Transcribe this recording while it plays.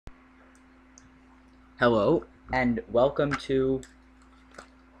Hello, and welcome to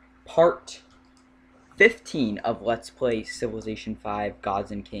part 15 of Let's Play Civilization 5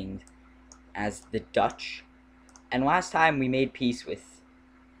 Gods and Kings as the Dutch. And last time we made peace with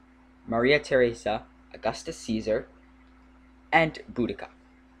Maria Theresa, Augustus Caesar, and Boudica.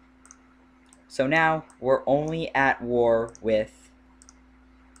 So now we're only at war with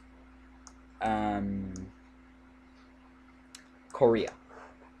Korea.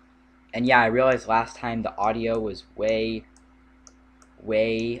 And yeah, I realized last time the audio was way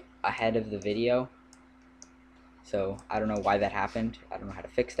ahead of the video. So I don't know why that happened. I don't know how to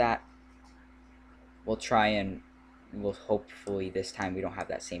fix that. We'll try and hopefully this time we don't have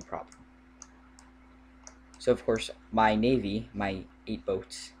that same problem. So of course my navy, my 8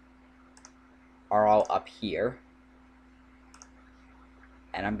 boats, are all up here.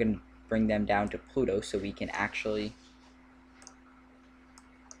 And I'm going to bring them down to Pluto so we can actually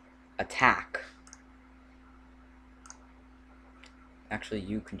attack. Actually,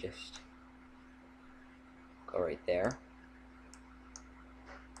 you can just go right there.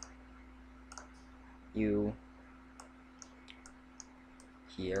 You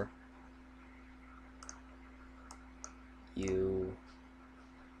here. You.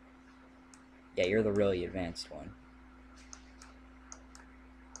 Yeah, you're the really advanced one.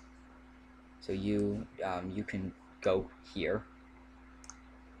 So you can go here.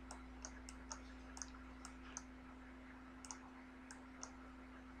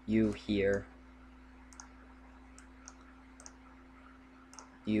 You here.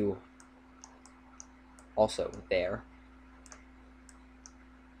 You also there.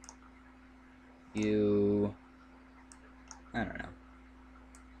 You, I don't know,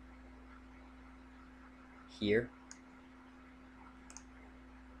 here.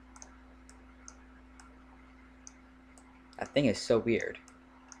 That thing is so weird.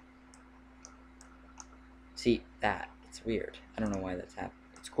 See, it's weird. I don't know why that's happening.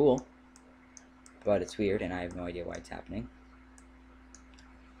 It's cool, but it's weird, and I have no idea why it's happening.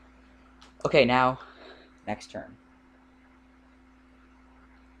 Okay, now, next turn.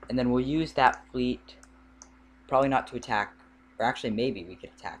 And then we'll use that fleet, probably not to attack, or actually maybe we could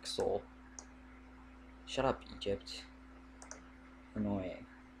attack Seoul. Shut up, Egypt. Annoying.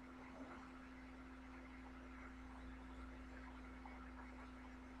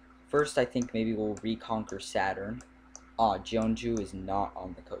 First, I think maybe we'll reconquer Saturn. Ah, Jeonju is not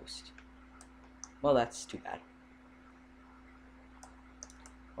on the coast. Well, that's too bad.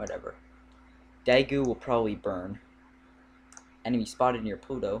 Whatever. Daegu will probably burn. Enemy spotted near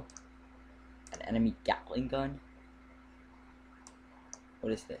Pluto. An enemy Gatling gun?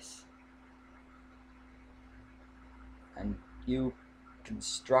 What is this? And you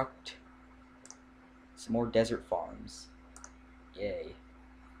construct some more desert farms. Yay.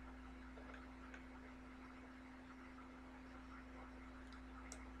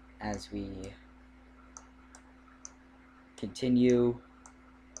 As we continue,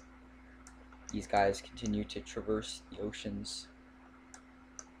 these guys continue to traverse the oceans.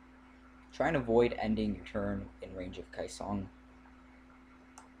 Try and avoid ending your turn in range of Kaesong.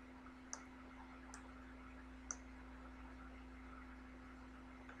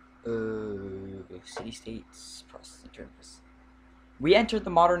 City-states, processing turns. We entered the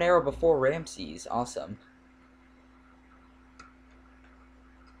modern era before Ramses. Awesome.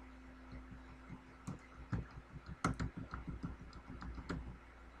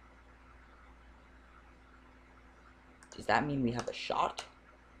 Does that mean we have a shot?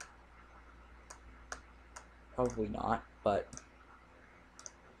 Probably not, but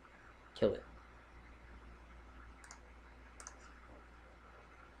kill it.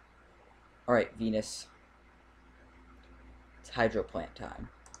 Alright, Venus. It's hydro plant time.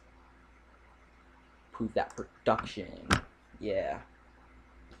 Prove that production. Yeah.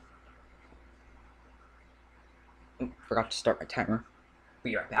 Oh, forgot to start my timer.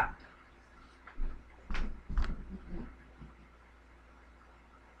 Be right back.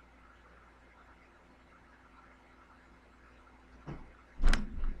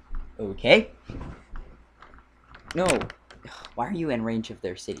 Okay. No. Why are you in range of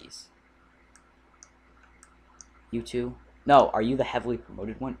their cities? You two? No, are you the heavily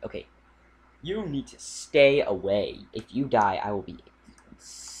promoted one? Okay. You need to stay away. If you die, I will be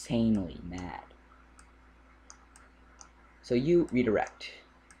insanely mad. So you redirect.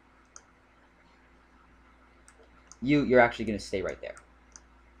 You're actually going to stay right there.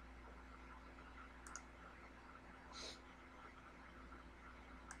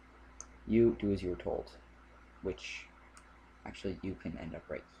 You do as you were told, which actually you can end up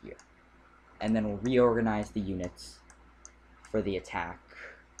right here. And then we'll reorganize the units for the attack.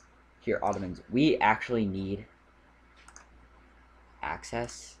 Here, Ottomans, we actually need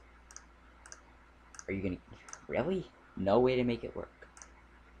access. Are you gonna... Really? No way to make it work.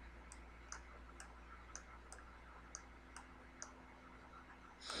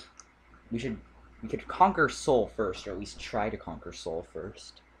 We could conquer Seoul first, or at least try to conquer Seoul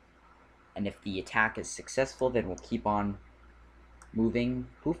first. And if the attack is successful, then we'll keep on moving.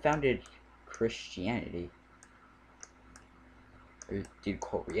 Who founded Christianity? Or did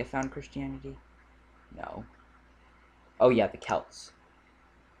Korea found Christianity? No. Oh yeah, the Celts.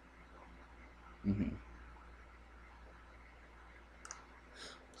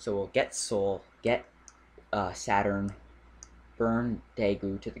 So we'll get Seoul, get Saturn, burn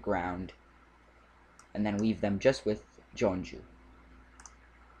Daegu to the ground, and then leave them just with Jeonju.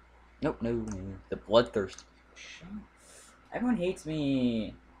 Nope, no. The bloodthirsty. Everyone hates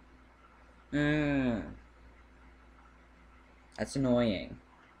me. That's annoying.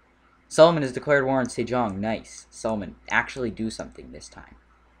 Solomon has declared war on Sejong. Nice. Solomon, actually do something this time.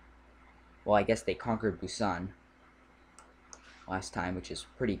 Well, I guess they conquered Busan last time, which is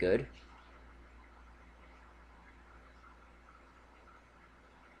pretty good.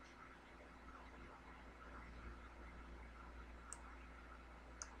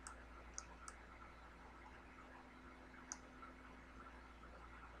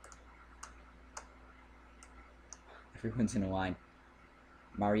 Everyone's in a line.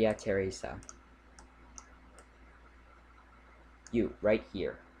 Maria Teresa. You, right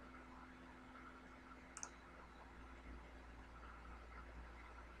here.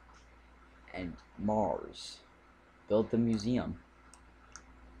 And Mars. Build the museum.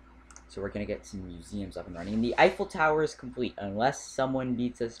 So we're gonna get some museums up and running. And the Eiffel Tower is complete, unless someone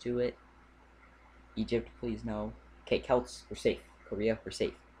beats us to it. Egypt, please no. Okay, Celts, we're safe. Korea, we're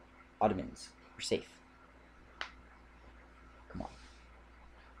safe. Ottomans, we're safe. Come on.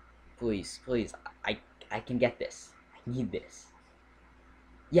 Please, please. I can get this. I need this.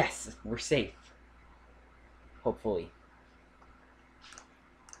 Yes, we're safe. Hopefully.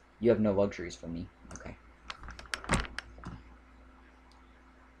 You have no luxuries for me. Okay.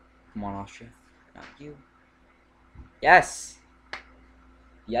 Come on, Austria. Not you. Yes!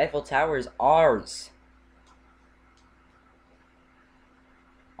 The Eiffel Tower is ours.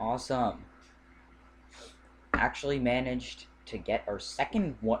 Awesome. Actually managed to get our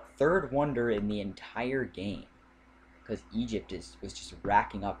third wonder in the entire game. Because Egypt was just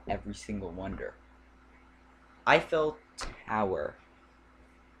racking up every single wonder. Eiffel Tower.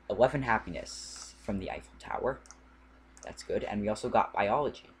 11 happiness from the Eiffel Tower. That's good. And we also got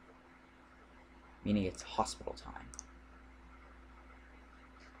biology. Meaning it's hospital time.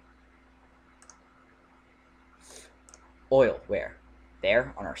 Oil, where?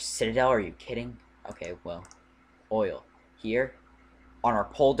 There? On our citadel? Are you kidding? Okay, well. Oil. Here? On our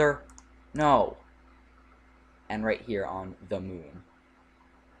polder? No. And right here on the moon.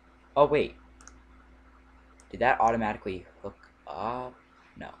 Oh, wait. Did that automatically hook up?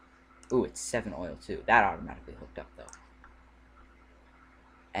 No. Ooh, it's 7 oil, too. That automatically hooked up, though.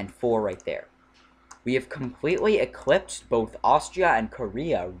 And 4 right there. We have completely eclipsed both Austria and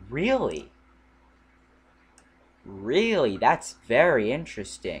Korea. Really? Really? That's very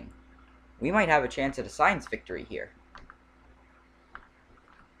interesting. We might have a chance at a science victory here.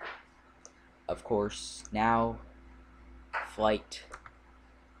 Of course, now, flight.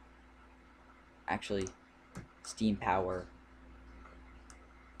 Actually, steam power.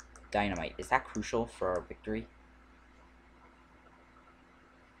 Dynamite. Is that crucial for our victory?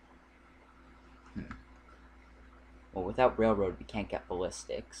 Well, without railroad, we can't get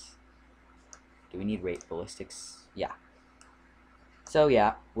ballistics. Do we need ballistics? Yeah. So,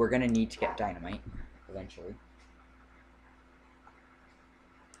 yeah, we're gonna need to get dynamite, eventually.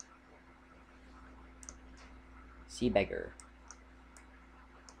 Sea beggar.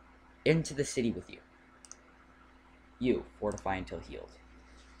 Into the city with you. You, fortify until healed.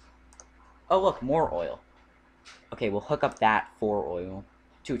 Oh, look, more oil. Okay, we'll hook up that 4 oil.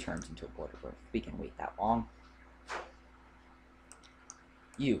 2 turns into a border growth. We can wait that long.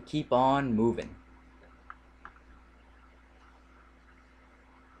 You, keep on moving.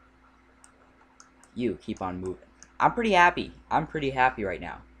 You, keep on moving. I'm pretty happy. I'm pretty happy right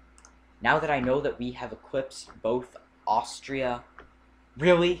now. Now that I know that we have eclipsed both Austria...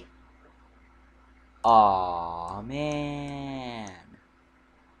 Really? Aw, man.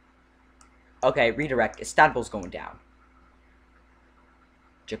 Okay, redirect. Istanbul's going down.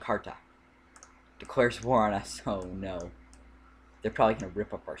 Jakarta declares war on us. Oh, no. They're probably going to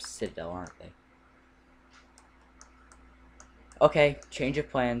rip up our citadel, aren't they? Okay, change of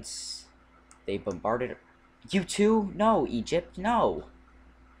plans. They bombarded... You too? No, Egypt, no.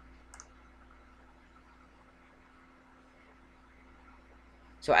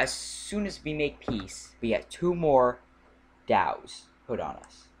 So as soon as we make peace, we get 2 more Dows put on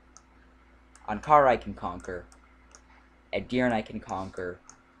us. Ankara I can conquer. Edirne I can conquer.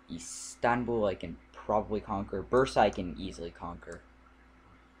 Istanbul I can probably conquer. Bursa I can easily conquer.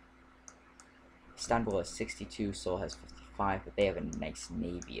 Istanbul has 62, Seoul has 55, but they have a nice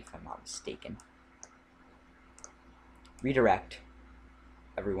navy if I'm not mistaken. Redirect,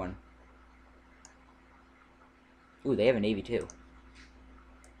 everyone. Ooh, they have a navy too.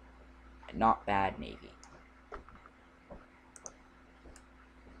 A not bad navy.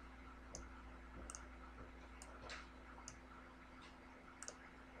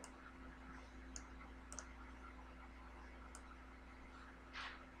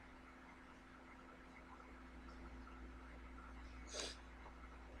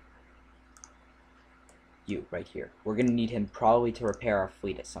 You, right here. We're gonna need him probably to repair our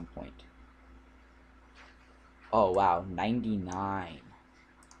fleet at some point. Oh, wow. 99.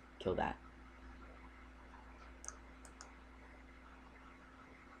 Kill that.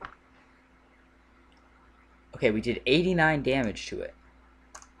 Okay, we did 89 damage to it.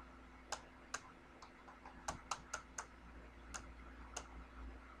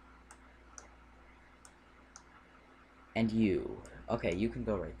 And you. Okay, you can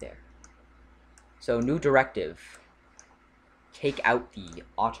go right there. So, new directive. Take out the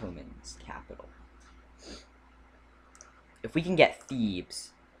Ottomans' capital. If we can get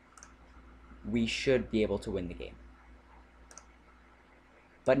Thebes, we should be able to win the game.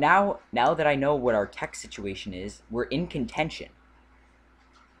 But now that I know what our tech situation is, we're in contention.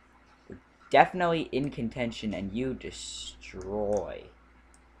 We're definitely in contention, and you destroy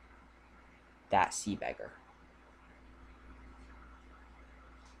that sea beggar.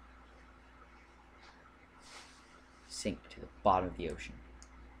 Sink to the bottom of the ocean.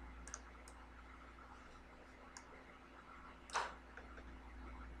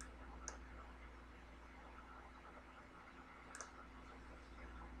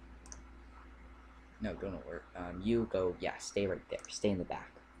 No, don't alert. You go, yeah, stay right there. Stay in the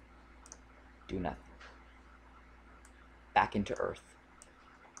back. Do nothing. Back into Earth.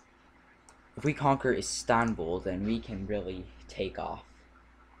 If we conquer Istanbul, then we can really take off.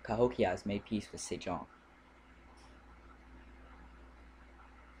 Cahokia has made peace with Sejong.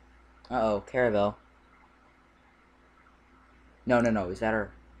 Uh-oh, Caravel. No, is that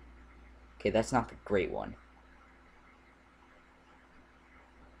our... Okay, that's not the great one.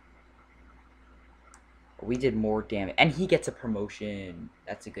 We did more damage. And he gets a promotion.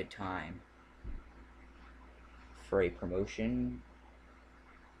 That's a good time. For a promotion.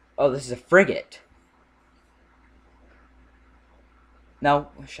 Oh, this is a frigate. No,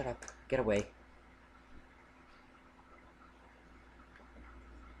 shut up. Get away.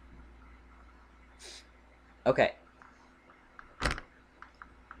 Okay.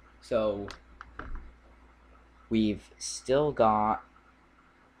 So, we've still got...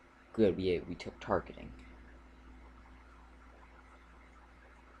 Good, we took targeting.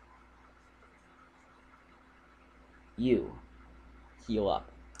 You. Heal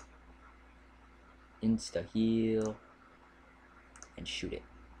up. Insta-heal. And shoot it.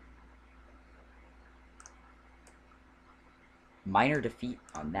 Minor defeat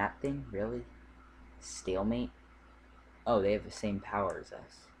on that thing? Really? Stalemate? Oh, they have the same power as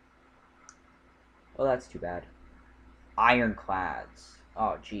us. Oh, that's too bad. Ironclads.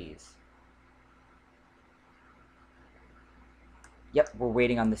 Oh, jeez. Yep, we're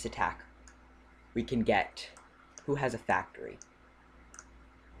waiting on this attack. We can get... Who has a factory?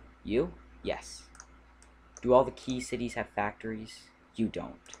 You? Yes. Do all the key cities have factories? You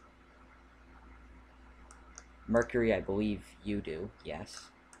don't. Mercury, I believe you do. Yes.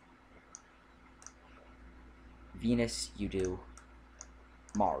 Venus, you do.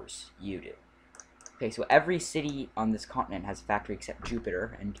 Mars, you do. Okay, so every city on this continent has a factory except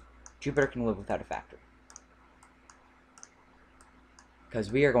Jupiter, and Jupiter can live without a factory.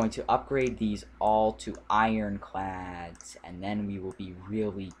 Because we are going to upgrade these all to ironclads, and then we will be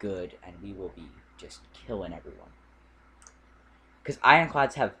really good, and we will be just killing everyone. Because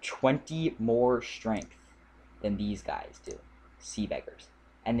ironclads have 20 more strength than these guys do. Sea beggars.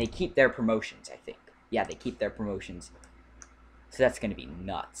 And they keep their promotions, I think. Yeah, they keep their promotions. So that's going to be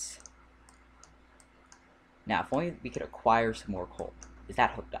nuts. Now, if only we could acquire some more coal. Is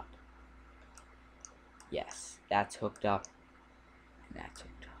that hooked up? Yes, that's hooked up. And that's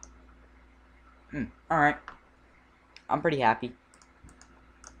hooked up. Alright. I'm pretty happy.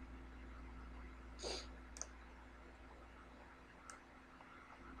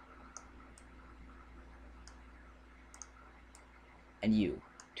 And you,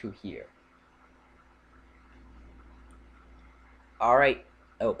 to here. Alright.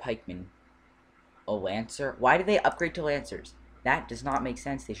 Oh, pikemen. A lancer? Why do they upgrade to lancers? That does not make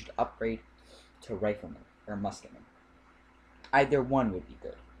sense. They should upgrade to riflemen or musketmen. Either one would be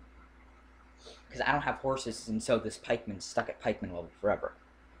good. Because I don't have horses, and so this pikeman's stuck at pikeman level forever.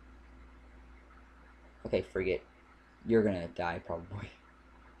 Okay, frigate. You're gonna die, probably.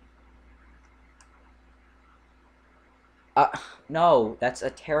 No, that's a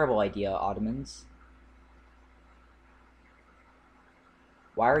terrible idea, Ottomans.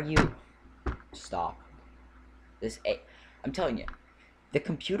 Why are you... Stop. I'm telling you, the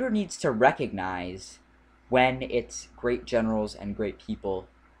computer needs to recognize when its great generals and great people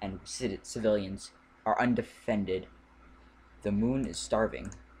and civilians are undefended. The moon is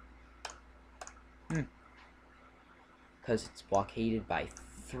starving. Because it's blockaded by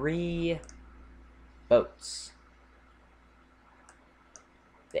 3 boats.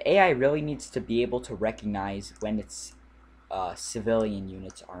 The AI really needs to be able to recognize when its civilian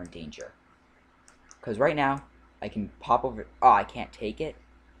units are in danger. Because right now, I can pop over... Oh, I can't take it.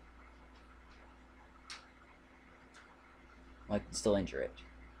 Well, I can still injure it.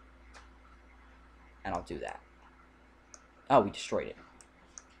 And I'll do that. Oh, we destroyed it.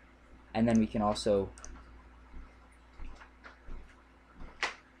 And then we can also...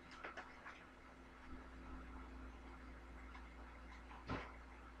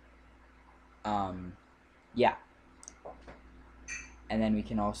 yeah. And then we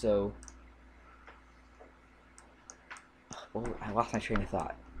can also... Oh, I lost my train of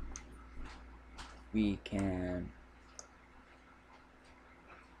thought. We can...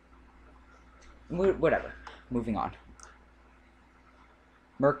 Whatever. Moving on.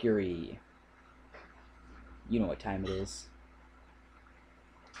 Mercury. You know what time it is.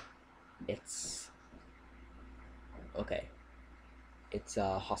 It's... Okay. It's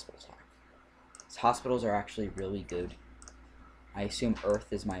hospital time. Hospitals are actually really good. I assume Earth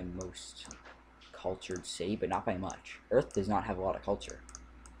is my most cultured city, but not by much. Earth does not have a lot of culture.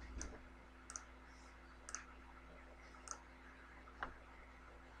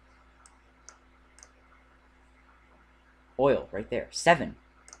 Oil, right there. 7.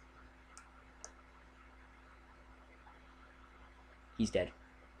 He's dead.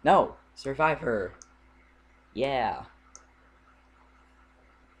 No! Survivor! Yeah.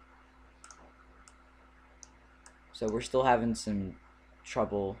 So we're still having some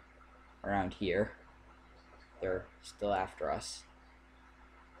trouble around here. They're still after us.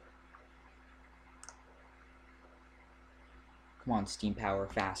 Come on, steam power,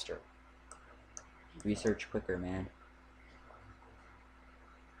 faster. Research quicker, man.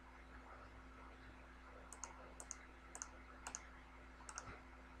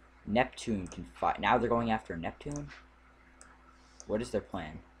 Neptune can fight. Now they're going after Neptune? What is their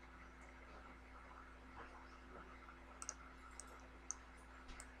plan?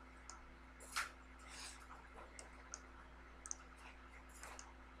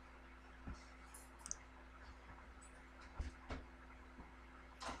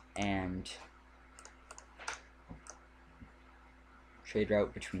 And trade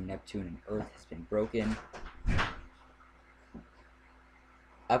route between Neptune and Earth has been broken.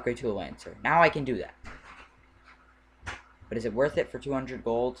 Upgrade to a Lancer. Now I can do that. But is it worth it for 200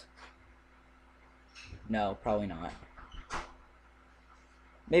 gold? No, probably not.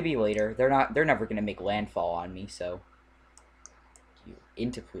 Maybe later. They're never gonna make landfall on me, so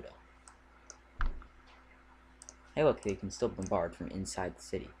into Pluto. Hey look, they can still bombard from inside the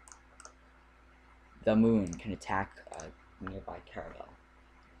city. The moon can attack a nearby caravel.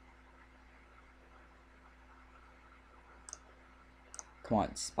 Come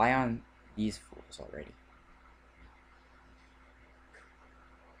on, spy on these fools already.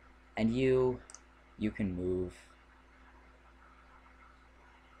 And you can move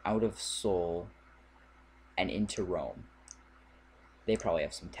out of Seoul and into Rome. They probably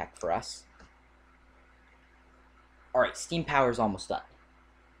have some tech for us. Alright, steam power is almost done.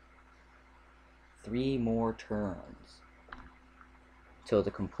 3 more turns till the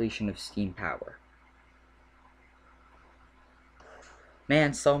completion of steam power.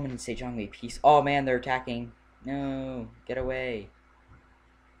 Man, Solomon and Sejong made peace. Oh man, they're attacking. No, get away.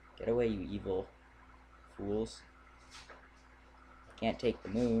 Get away, you evil fools. Can't take the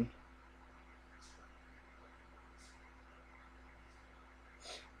moon.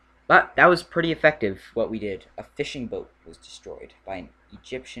 But that was pretty effective, what we did. A fishing boat was destroyed by an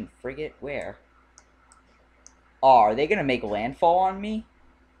Egyptian frigate. Where? Oh, are they going to make landfall on me?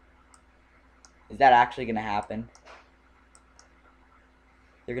 Is that actually going to happen?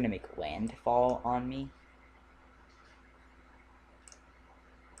 They're going to make landfall on me?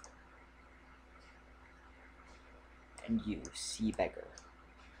 And you, sea beggar.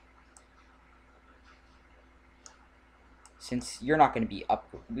 since you're not going to be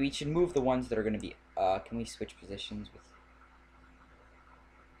up, we should move the ones that are going to be, can we switch positions with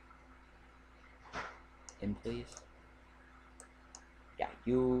him, please? Yeah,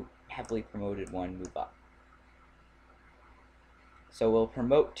 you heavily promoted one, move up. So we'll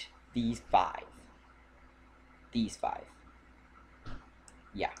promote these 5. These 5.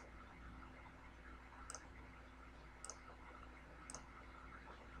 Yeah.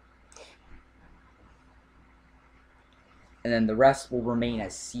 And then the rest will remain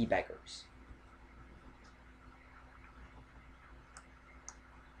as sea beggars.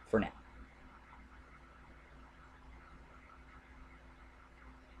 For now.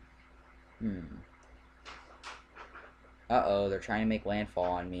 Uh-oh, they're trying to make landfall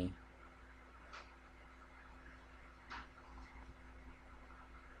on me.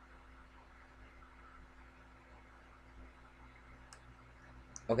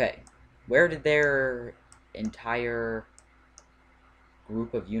 Okay, where did their entire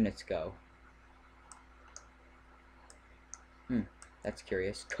group of units go? That's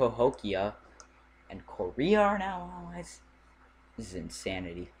curious. Cahokia and Korea are now allies? This is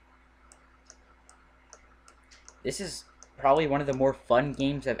insanity. This is probably one of the more fun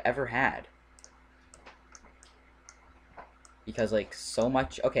games I've ever had. Because, like, so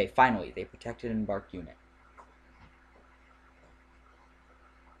much... Okay, finally, they protected an embarked unit.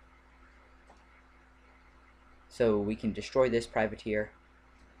 So we can destroy this privateer.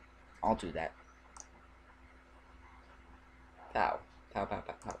 I'll do that. Pow. Pow, pow,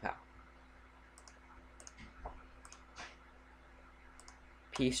 pow, pow, pow.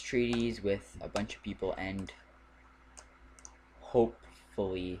 Peace treaties with a bunch of people end.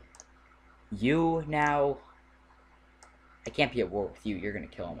 Hopefully. You now... I can't be at war with you. You're gonna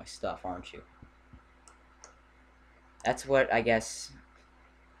kill all my stuff, aren't you? That's what, I guess...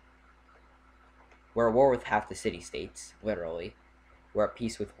 We're at war with half the city-states, literally. We're at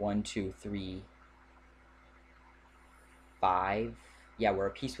peace with 1, 2, 3, 5. Yeah, we're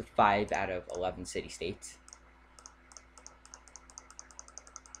at peace with 5 out of 11 city-states.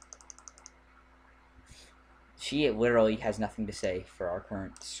 She literally has nothing to say for our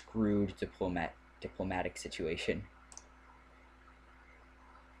current screwed diplomatic situation.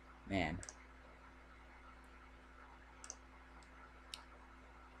 Man.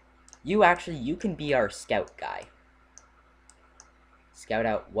 You can be our scout guy. Scout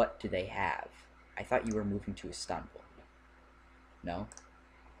out what do they have. I thought you were moving to Istanbul. No?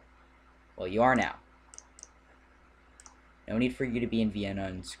 Well, you are now. No need for you to be in Vienna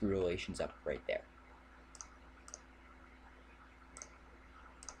and screw relations up right there.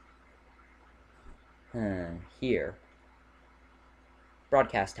 Here.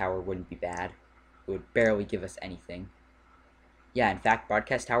 Broadcast tower wouldn't be bad. It would barely give us anything. Yeah, in fact,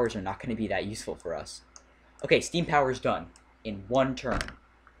 broadcast towers are not going to be that useful for us. Okay, steam power's done. In 1 turn.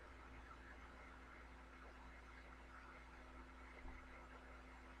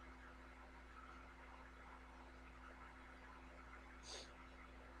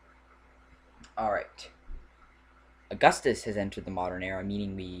 Alright. Augustus has entered the modern era,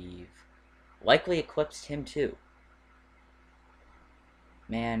 meaning we've likely eclipsed him too.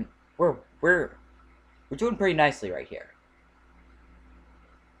 Man, we're doing pretty nicely right here.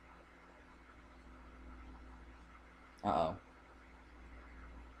 Uh-oh.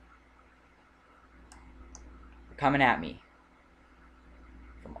 They're coming at me.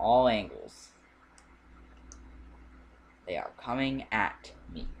 From all angles. They are coming at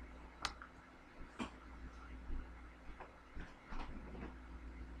me.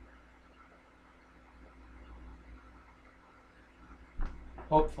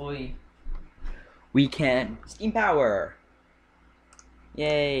 Hopefully, we can... Steam power!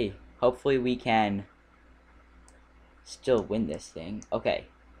 Yay! Hopefully we can still win this thing. Okay.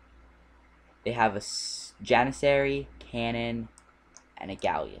 They have a Janissary, cannon, and a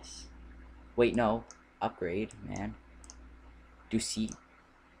galleass. Wait, no. Upgrade, man. Do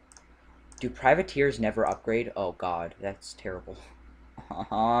privateers never upgrade? Oh god, that's terrible.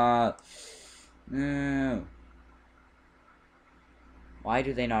 No. Why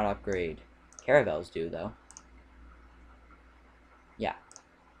do they not upgrade? Caravels do, though. Yeah.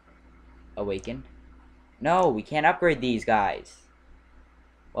 Awaken. No, we can't upgrade these guys.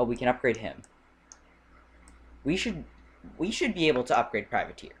 Well, we can upgrade him. We should be able to upgrade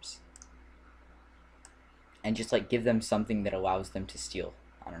privateers. And just, like, give them something that allows them to steal.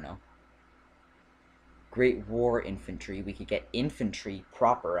 I don't know. Great War Infantry. We could get infantry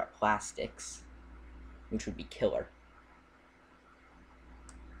proper at plastics. Which would be killer.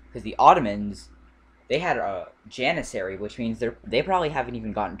 Because the Ottomans, they had a Janissary, which means they probably haven't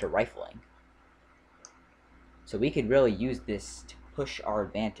even gotten to rifling. So we could really use this to push our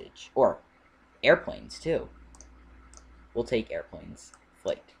advantage. Or airplanes, too. We'll take airplanes.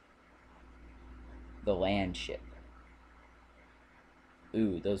 Flight. The land ship.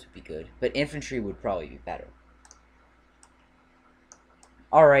 Ooh, those would be good. But infantry would probably be better.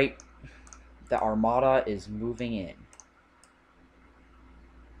 Alright. The armada is moving in.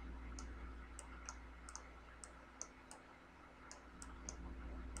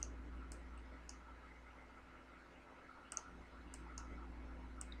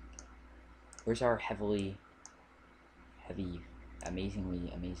 Where's our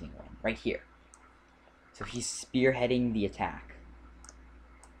amazingly amazing one? Right here. So he's spearheading the attack.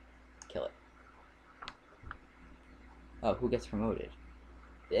 Kill it. Oh, who gets promoted?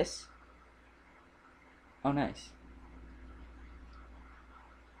 This? Oh, nice.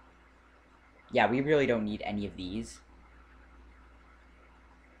 Yeah, we really don't need any of these.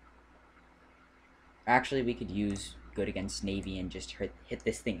 Actually, we could use good against Navy and just hit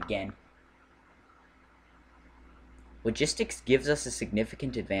this thing again. Logistics gives us a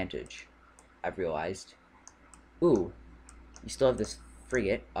significant advantage, I've realized. Ooh, we still have this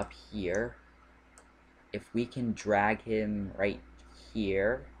frigate up here. If we can drag him right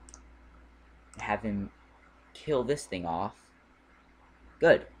here, and have him kill this thing off.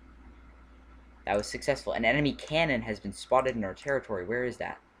 Good. That was successful. An enemy cannon has been spotted in our territory. Where is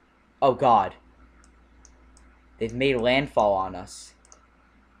that? Oh, God. They've made landfall on us.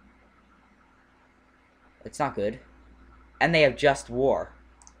 It's not good. And they have just war.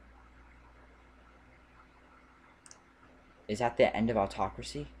 Is that the end of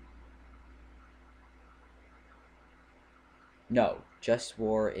autocracy? No. Just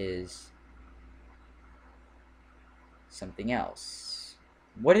war is something else.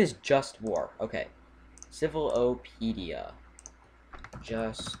 What is just war? Okay. Civilopedia.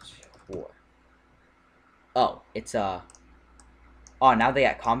 Just war. Oh, it's oh, now they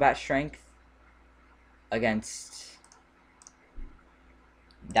got combat strength against.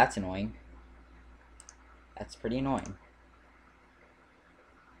 That's annoying. That's pretty annoying.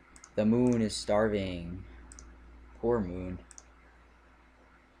 The moon is starving. Poor moon.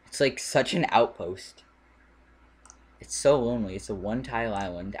 It's like such an outpost. It's so lonely. It's a one-tile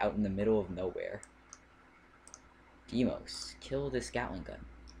island out in the middle of nowhere. Demos, kill this Gatling gun.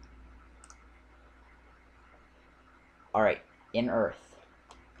 Alright, in Earth.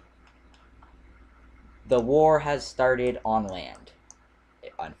 The war has started on land.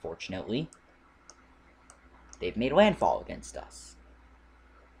 Unfortunately, they've made landfall against us.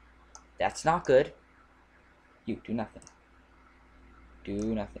 That's not good. You, do nothing. Do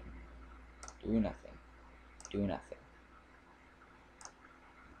nothing. Do nothing. Do nothing.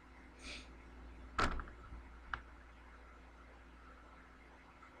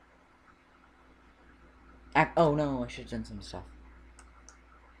 Oh no, I should have done some stuff.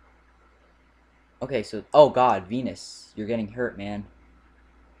 Okay, so, oh God, Venus, you're getting hurt, man.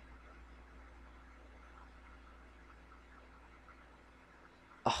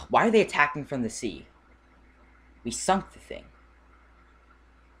 Ugh, why are they attacking from the sea? We sunk the thing.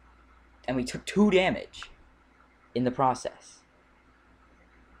 And we took 2 damage in the process.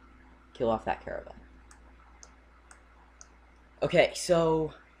 Kill off that caravan. Okay,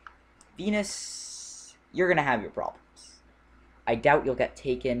 so Venus, you're gonna have your problems. I doubt you'll get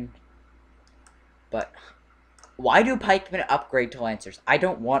taken, but why do pikemen upgrade to lancers? I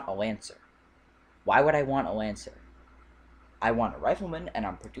don't want a lancer. Why would I want a lancer? I want a rifleman, and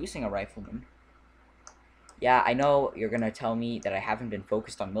I'm producing a rifleman. Yeah, I know you're gonna tell me that I haven't been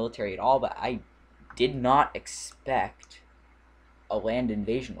focused on military at all, but I did not expect a land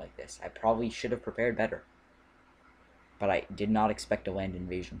invasion like this. I probably should have prepared better. But I did not expect a land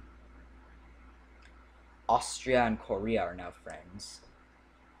invasion. Austria and Korea are now friends.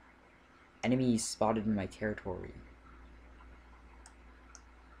 Enemies spotted in my territory.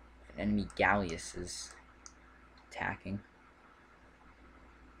 An enemy galleass is attacking.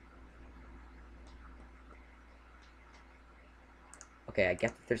 Okay, I get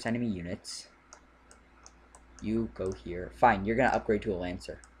that there's enemy units. You go here. Fine, you're gonna upgrade to a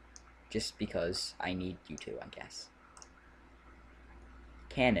lancer. Just because I need you to, I guess.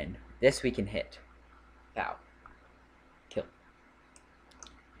 Cannon. This we can hit. Pow. Kill.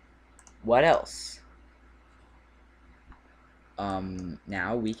 What else?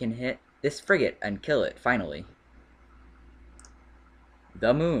 Now we can hit this frigate and kill it, finally.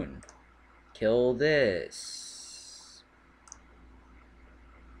 The moon. Kill this.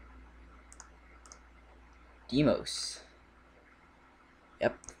 Demos.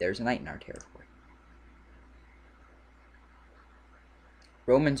 Yep, there's a knight in our territory.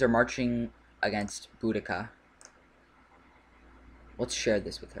 Romans are marching against Boudica. Let's share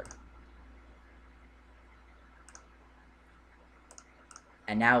this with her.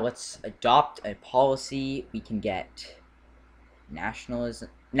 And now let's adopt a policy. We can get nationalism,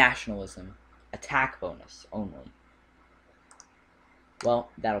 attack bonus only.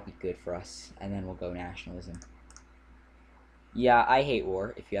 Well, that'll be good for us. And then we'll go nationalism. Yeah, I hate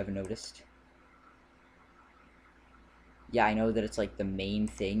war, if you haven't noticed. Yeah, I know that it's like the main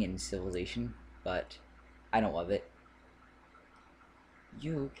thing in civilization, but I don't love it.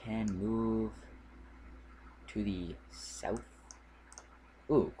 You can move to the south.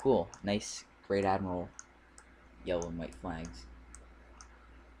 Ooh, cool. Nice Great Admiral yellow and white flags.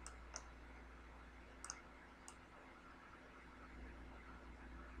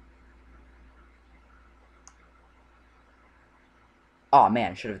 Oh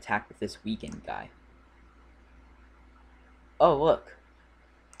man, I should have attacked with this weakened guy. Oh look,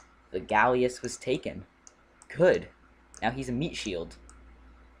 the Gallius was taken. Good. Now he's a meat shield.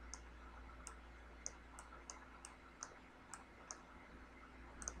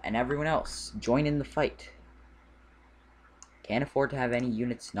 And everyone else, join in the fight. Can't afford to have any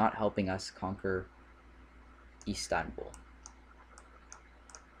units not helping us conquer Istanbul.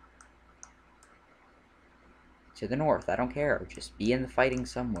 To the north, I don't care. Just be in the fighting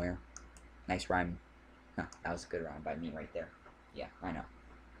somewhere. Nice rhyme. Huh, that was a good rhyme by me right there. Yeah, I know.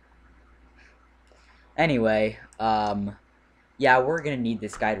 Anyway, yeah, we're gonna need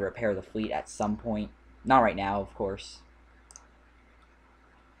this guy to repair the fleet at some point. Not right now, of course.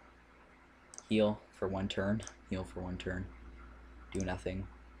 Heal for 1 turn. Heal for 1 turn. Do nothing.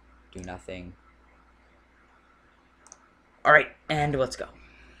 Do nothing. Alright, and let's go.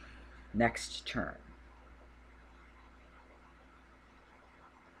 Next turn.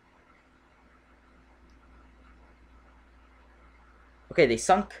 Okay, they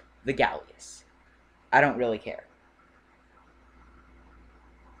sunk the Gallius. I don't really care.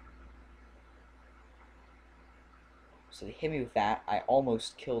 So they hit me with that. I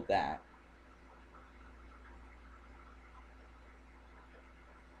almost killed that.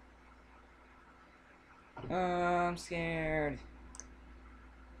 I'm scared.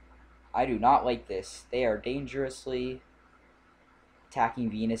 I do not like this. They are dangerously attacking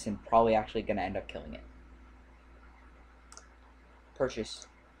Venus and probably actually going to end up killing it. Purchase.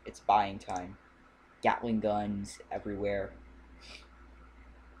 It's buying time. Gatling guns everywhere.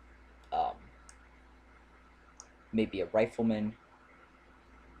 Maybe a rifleman.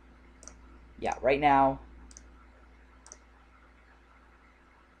 Yeah, right now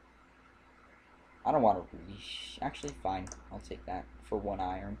I don't want to reach. Actually, fine. I'll take that for 1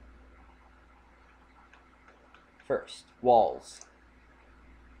 iron. First, walls.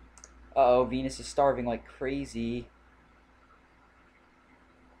 Uh-oh, Venus is starving like crazy.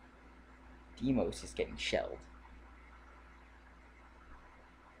 Deimos is getting shelled.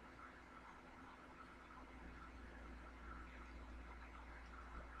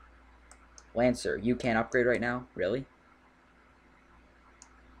 Lancer, you can't upgrade right now? Really?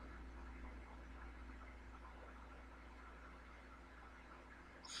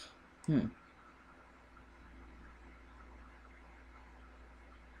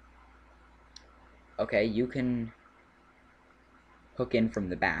 Okay, you can hook in from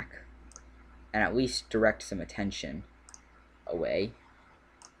the back and at least direct some attention away.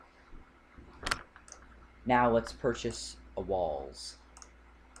 Now let's purchase a walls.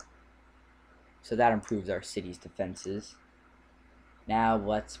 So that improves our city's defenses. Now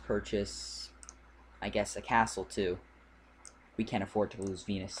let's purchase, I guess, a castle too. We can't afford to lose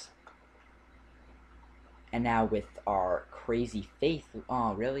Venus. And now with our crazy faith...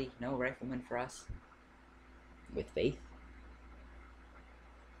 Oh, really? No riflemen for us? With faith?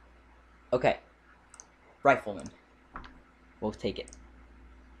 Okay. Rifleman. We'll take it.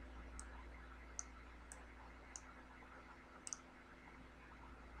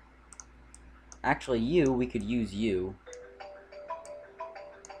 Actually, we could use you.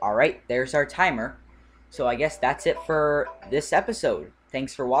 Alright, there's our timer. So I guess that's it for this episode.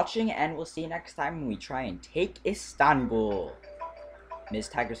 Thanks for watching, and we'll see you next time when we try and take Istanbul. Ms.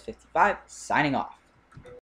 Tigers 55, signing off.